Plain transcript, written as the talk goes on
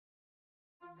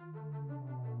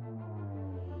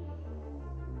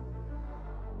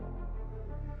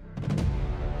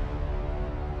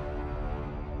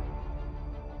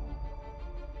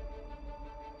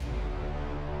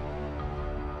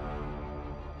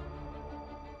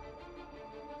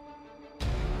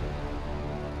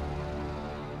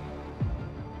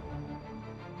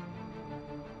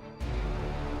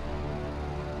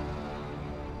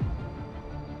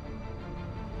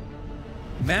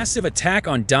Massive attack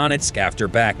on Donetsk after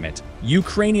Bakhmut.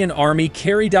 Ukrainian army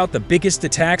carried out the biggest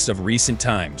attacks of recent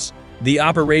times. The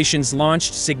operations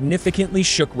launched significantly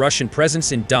shook Russian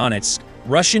presence in Donetsk.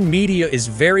 Russian media is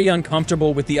very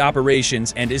uncomfortable with the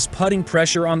operations and is putting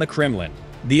pressure on the Kremlin.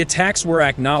 The attacks were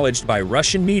acknowledged by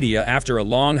Russian media after a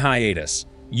long hiatus.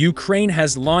 Ukraine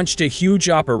has launched a huge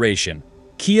operation.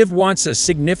 Kiev wants a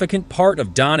significant part of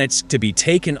Donetsk to be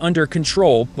taken under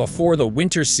control before the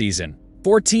winter season.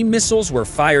 14 missiles were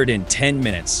fired in 10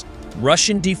 minutes.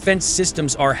 Russian defense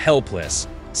systems are helpless.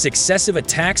 Successive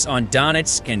attacks on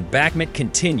Donetsk and Bakhmut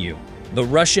continue. The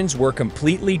Russians were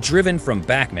completely driven from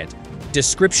Bakhmut.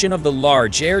 Description of the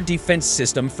large air defense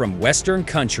system from Western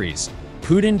countries.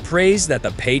 Putin praised that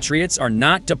the Patriots are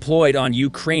not deployed on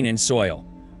Ukrainian soil.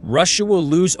 Russia will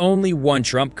lose only one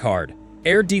trump card.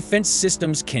 Air defense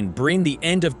systems can bring the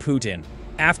end of Putin.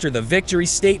 After the victory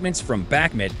statements from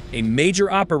Bakhmut, a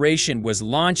major operation was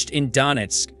launched in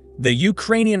Donetsk. The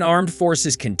Ukrainian armed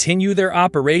forces continue their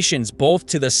operations both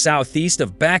to the southeast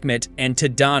of Bakhmut and to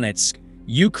Donetsk.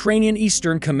 Ukrainian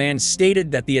Eastern Command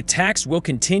stated that the attacks will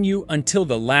continue until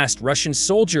the last Russian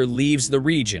soldier leaves the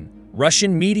region.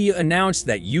 Russian media announced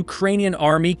that Ukrainian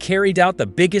army carried out the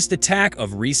biggest attack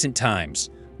of recent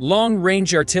times.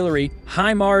 Long-range artillery,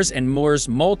 HIMARS and MORS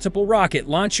multiple rocket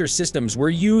launcher systems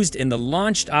were used in the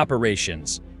launched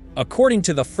operations. According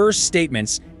to the first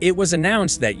statements, it was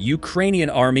announced that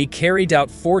Ukrainian army carried out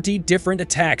 40 different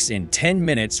attacks in 10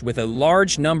 minutes with a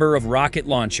large number of rocket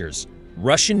launchers.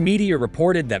 Russian media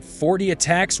reported that 40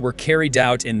 attacks were carried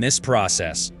out in this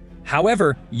process.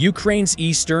 However, Ukraine's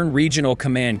Eastern Regional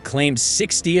Command claimed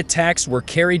 60 attacks were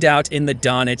carried out in the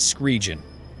Donetsk region.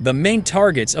 The main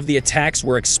targets of the attacks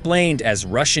were explained as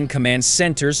Russian command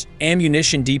centers,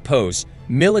 ammunition depots,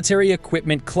 military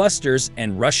equipment clusters,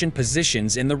 and Russian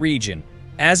positions in the region.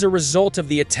 As a result of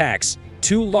the attacks,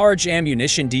 2 large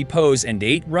ammunition depots and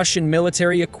 8 Russian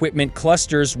military equipment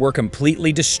clusters were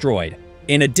completely destroyed.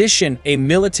 In addition, a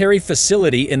military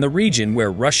facility in the region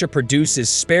where Russia produces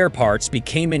spare parts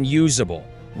became unusable.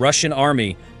 Russian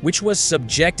army, which was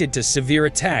subjected to severe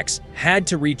attacks, had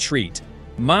to retreat.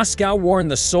 Moscow warned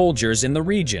the soldiers in the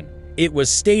region. It was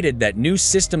stated that new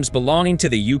systems belonging to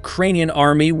the Ukrainian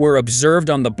army were observed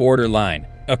on the borderline.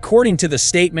 According to the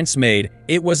statements made,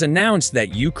 it was announced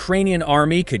that Ukrainian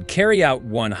army could carry out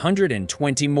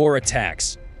 120 more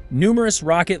attacks. Numerous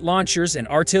rocket launchers and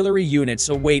artillery units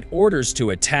await orders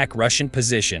to attack Russian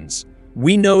positions.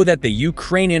 We know that the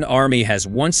Ukrainian army has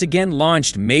once again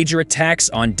launched major attacks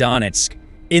on Donetsk.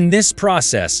 In this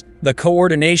process, the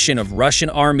coordination of Russian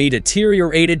army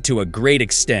deteriorated to a great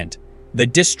extent. The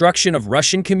destruction of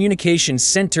Russian communication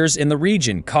centers in the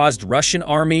region caused Russian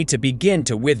army to begin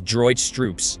to withdraw its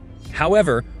troops.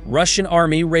 However, Russian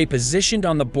army repositioned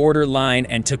on the border line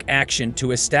and took action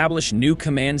to establish new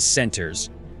command centers.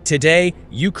 Today,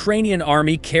 Ukrainian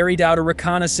army carried out a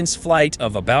reconnaissance flight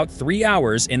of about 3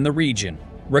 hours in the region.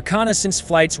 Reconnaissance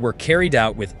flights were carried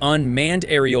out with unmanned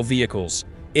aerial vehicles.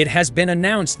 It has been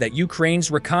announced that Ukraine's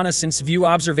reconnaissance view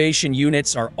observation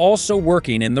units are also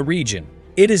working in the region.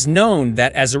 It is known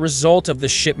that as a result of the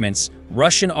shipments,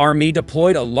 Russian army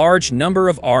deployed a large number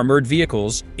of armored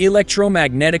vehicles,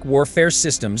 electromagnetic warfare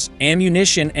systems,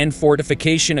 ammunition, and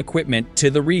fortification equipment to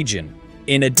the region.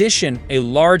 In addition, a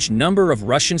large number of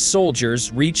Russian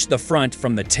soldiers reached the front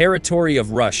from the territory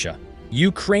of Russia.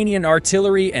 Ukrainian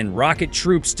artillery and rocket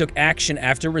troops took action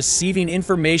after receiving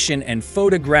information and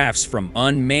photographs from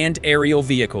unmanned aerial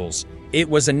vehicles. It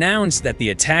was announced that the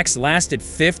attacks lasted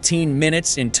 15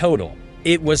 minutes in total.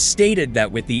 It was stated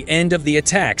that with the end of the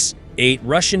attacks, 8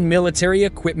 Russian military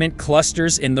equipment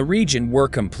clusters in the region were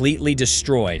completely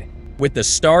destroyed. With the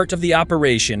start of the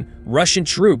operation, Russian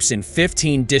troops in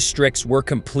 15 districts were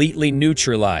completely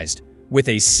neutralized. With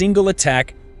a single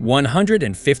attack,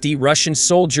 150 Russian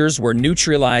soldiers were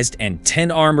neutralized and 10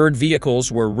 armored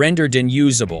vehicles were rendered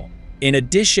unusable. In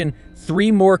addition,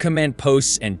 3 more command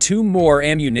posts and 2 more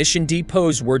ammunition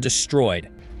depots were destroyed.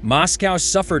 Moscow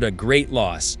suffered a great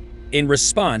loss. In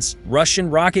response, Russian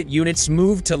rocket units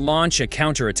moved to launch a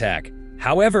counterattack.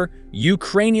 However,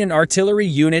 Ukrainian artillery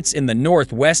units in the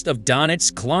northwest of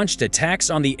Donetsk launched attacks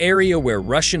on the area where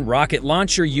Russian rocket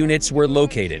launcher units were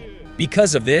located.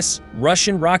 Because of this,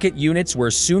 Russian rocket units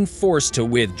were soon forced to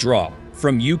withdraw.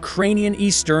 From Ukrainian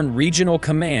Eastern Regional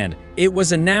Command, it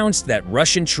was announced that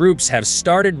Russian troops have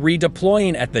started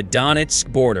redeploying at the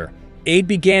Donetsk border. Aid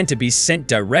began to be sent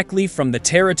directly from the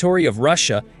territory of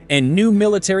Russia, and new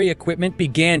military equipment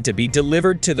began to be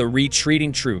delivered to the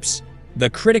retreating troops.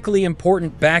 The critically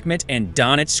important Bakhmut and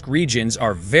Donetsk regions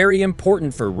are very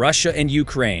important for Russia and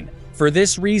Ukraine. For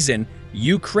this reason,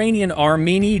 Ukrainian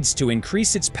army needs to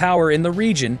increase its power in the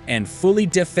region and fully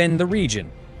defend the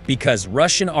region, because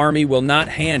Russian army will not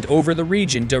hand over the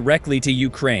region directly to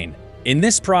Ukraine. In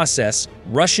this process,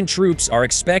 Russian troops are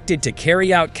expected to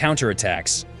carry out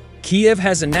counterattacks. Kiev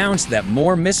has announced that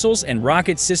more missiles and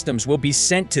rocket systems will be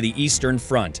sent to the Eastern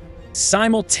Front.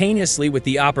 Simultaneously with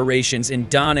the operations in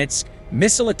Donetsk,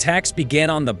 missile attacks began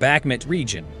on the Bakhmut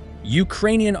region.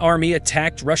 Ukrainian army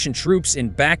attacked Russian troops in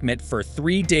Bakhmut for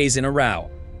 3 days in a row.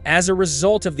 As a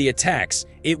result of the attacks,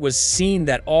 it was seen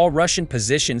that all Russian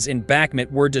positions in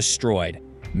Bakhmut were destroyed.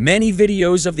 Many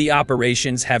videos of the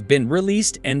operations have been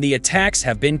released and the attacks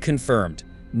have been confirmed.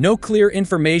 No clear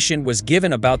information was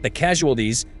given about the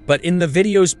casualties, but in the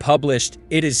videos published,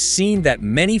 it is seen that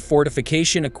many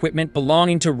fortification equipment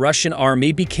belonging to Russian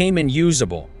army became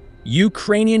unusable.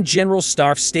 Ukrainian General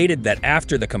Staff stated that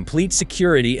after the complete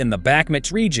security in the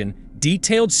Bakhmut region,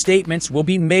 detailed statements will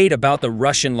be made about the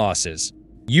Russian losses.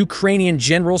 Ukrainian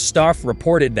General Staff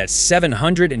reported that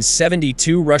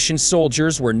 772 Russian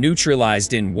soldiers were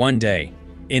neutralized in one day.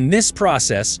 In this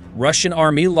process, Russian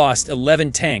army lost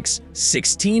 11 tanks,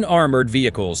 16 armored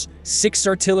vehicles, 6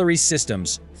 artillery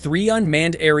systems, 3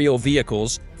 unmanned aerial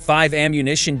vehicles, 5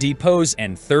 ammunition depots,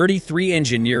 and 33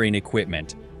 engineering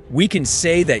equipment. We can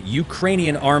say that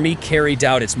Ukrainian army carried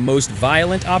out its most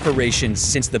violent operations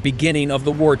since the beginning of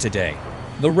the war today.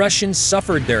 The Russians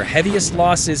suffered their heaviest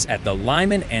losses at the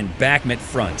Lyman and Bakhmut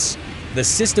fronts. The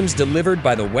systems delivered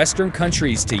by the Western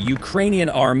countries to Ukrainian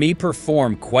army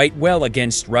perform quite well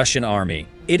against Russian army.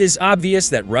 It is obvious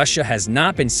that Russia has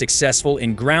not been successful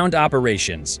in ground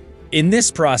operations. In this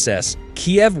process,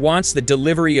 Kiev wants the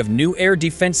delivery of new air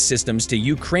defense systems to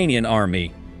Ukrainian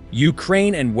army.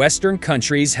 Ukraine and Western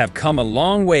countries have come a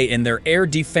long way in their air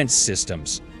defense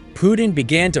systems. Putin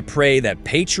began to pray that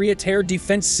Patriot air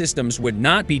defense systems would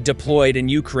not be deployed in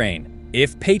Ukraine.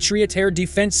 If Patriot air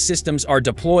defense systems are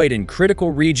deployed in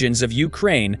critical regions of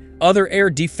Ukraine, other air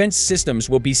defense systems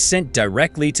will be sent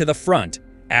directly to the front.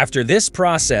 After this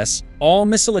process, all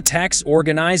missile attacks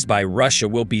organized by Russia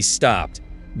will be stopped.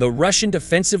 The Russian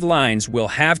defensive lines will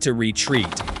have to retreat.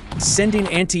 Sending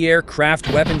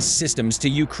anti-aircraft weapons systems to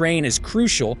Ukraine is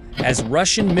crucial, as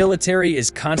Russian military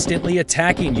is constantly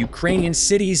attacking Ukrainian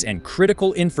cities and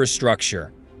critical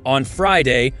infrastructure. On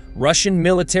Friday, Russian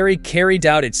military carried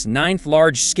out its 9th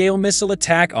large-scale missile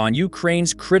attack on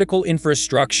Ukraine's critical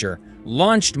infrastructure,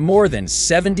 launched more than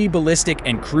 70 ballistic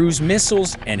and cruise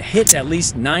missiles, and hit at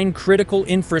least 9 critical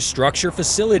infrastructure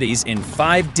facilities in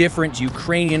 5 different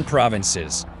Ukrainian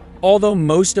provinces. Although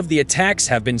most of the attacks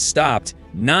have been stopped,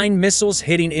 9 missiles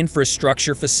hitting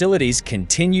infrastructure facilities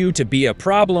continue to be a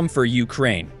problem for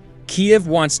Ukraine. Kiev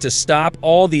wants to stop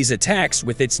all these attacks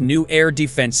with its new air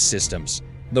defense systems.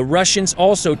 The Russians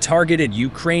also targeted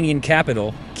Ukrainian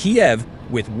capital, Kiev,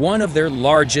 with one of their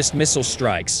largest missile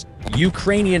strikes.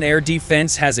 Ukrainian air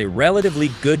defense has a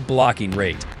relatively good blocking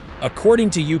rate. According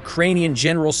to Ukrainian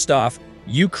General Staff,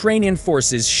 Ukrainian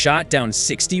forces shot down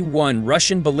 61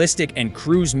 Russian ballistic and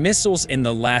cruise missiles in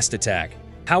the last attack.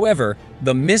 However,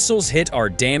 the missiles hit are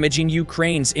damaging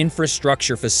Ukraine's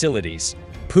infrastructure facilities.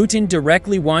 Putin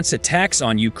directly wants attacks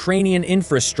on Ukrainian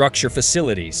infrastructure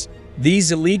facilities.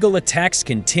 These illegal attacks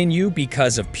continue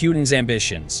because of Putin's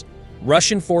ambitions.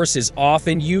 Russian forces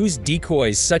often use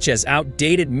decoys such as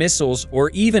outdated missiles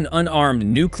or even unarmed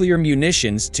nuclear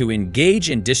munitions to engage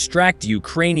and distract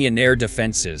Ukrainian air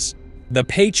defenses. The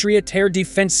Patriot air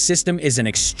defense system is an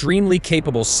extremely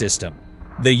capable system.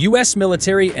 The US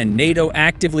military and NATO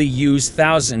actively use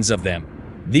thousands of them.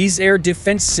 These air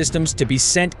defense systems to be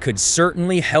sent could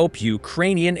certainly help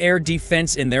Ukrainian air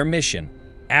defense in their mission.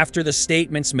 After the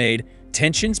statements made,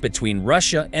 tensions between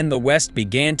Russia and the West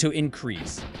began to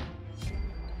increase.